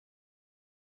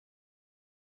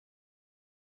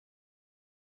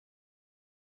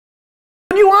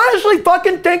actually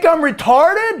fucking think I'm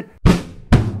retarded?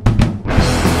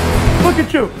 Look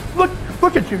at you.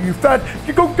 Look at you, you fat.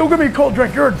 You go get me a cold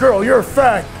drink. You're a girl. You're a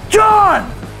fag. John!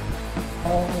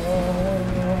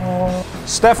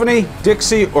 Stephanie,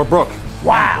 Dixie, or Brooke?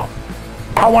 Wow.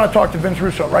 I want to talk to Vince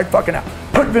Russo right fucking now.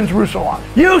 Put Vince Russo on.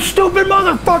 You stupid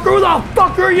motherfucker. Who the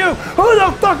fuck are you? Who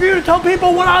the fuck are you to tell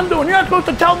people what I'm doing? You're not supposed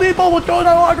to tell people what's going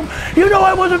on. You know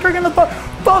I wasn't drinking the fuck.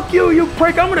 Fuck you, you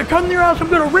prick. I'm going to come to your house. I'm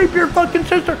going to rape your fucking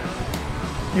sister.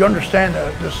 You understand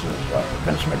that this is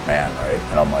Vince McMahon, right?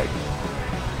 And I'm like,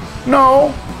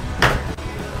 no.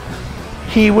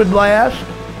 He would last.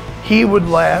 He would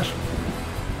last.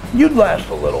 You'd last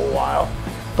a little while.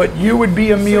 But you would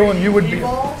be a meal and you would be...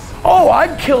 Oh,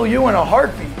 I'd kill you in a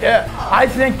heartbeat, yeah. I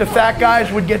think the fat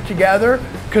guys would get together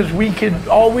because we could,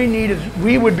 all we need is,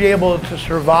 we would be able to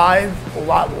survive a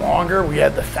lot longer. We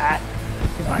had the fat.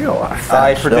 You know, I got a lot of fat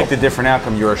I predict a different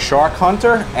outcome. You're a shark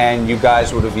hunter and you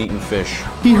guys would have eaten fish.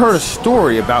 He heard a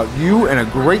story about you and a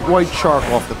great white shark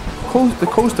off the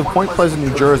coast of Point Pleasant,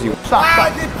 New Jersey.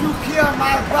 Why did you kill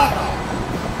my brother?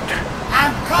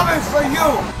 I'm coming for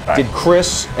you. Did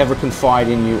Chris ever confide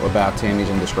in you about Tammy's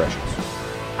indiscretions?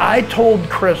 I told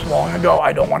Chris long ago,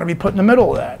 I don't want to be put in the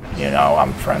middle of that. You know,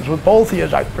 I'm friends with both of you.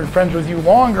 I've been friends with you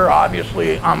longer.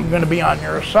 Obviously, I'm going to be on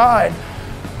your side.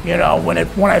 You know, when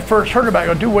I first heard about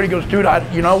it, I go, dude, what? He goes, dude,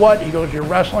 you know what? He goes, you're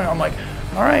wrestling? I'm like,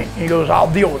 all right. He goes,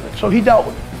 I'll deal with it. So he dealt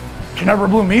with it. She never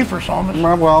blew me for something.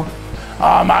 Well,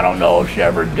 I don't know if she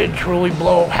ever did truly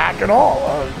blow Hack at all.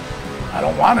 I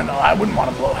don't want to know. I wouldn't want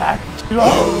to blow Hack. She's a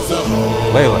hoe.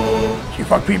 Layla. You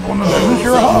fuck people in the business,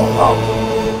 you're a hoe.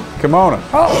 Oh. Kimona.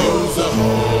 Oh.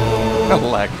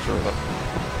 Electra.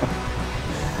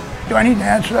 Do I need to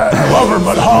answer that? I love her,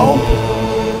 but hoe.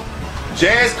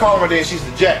 Jazz called her there, she's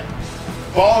the jack.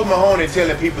 Paul Mahoney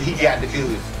telling people he got the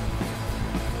goods.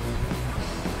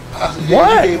 I said, yeah,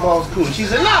 what? You gave Balls cool. She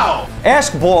said, no.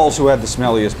 Ask Balls who had the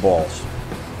smelliest balls.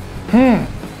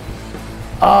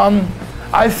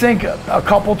 I think a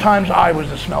couple times I was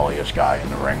the smelliest guy in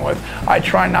the ring with. I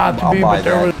try not to be, but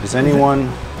there was... Is anyone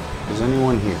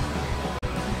here?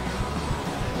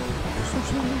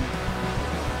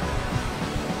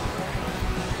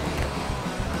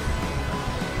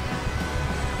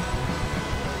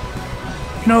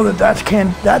 You know that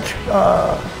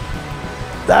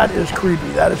is creepy.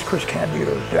 That is Chris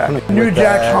Candido's Jack. New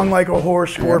Jack's hung like a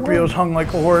horse. Scorpio's hung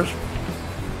like a horse.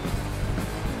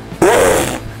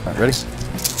 Ready?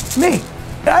 Me.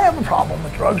 I have a problem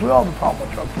with drugs. We all have a problem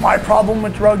with drugs. My problem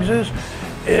with drugs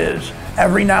is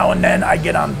every now and then I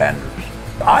get on benders.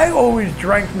 I always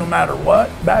drank no matter what.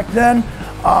 Back then,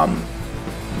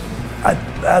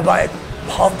 have I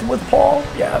puffed with Paul?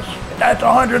 Yes. That's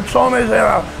 100 somas in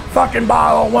a fucking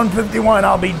bottle, 151.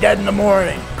 I'll be dead in the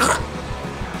morning.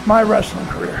 My wrestling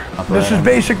career. This is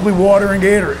basically water and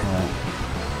Gatorade.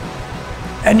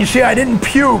 And you see, I didn't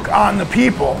puke on the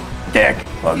people. Dick.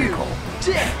 Love you, Cole.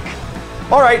 Dick.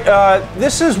 All right,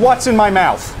 this is what's in my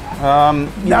mouth.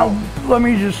 Now, let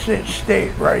me just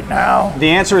state right now. The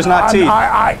answer is not teeth.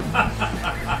 I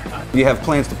You have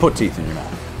plans to put teeth in your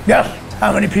mouth? Yes.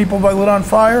 How many people have I lit on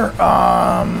fire?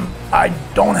 I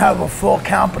don't have a full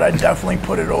count, but I definitely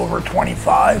put it over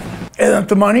 25. And if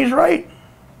the money's right,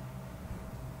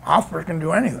 I'll freaking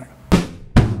do anything.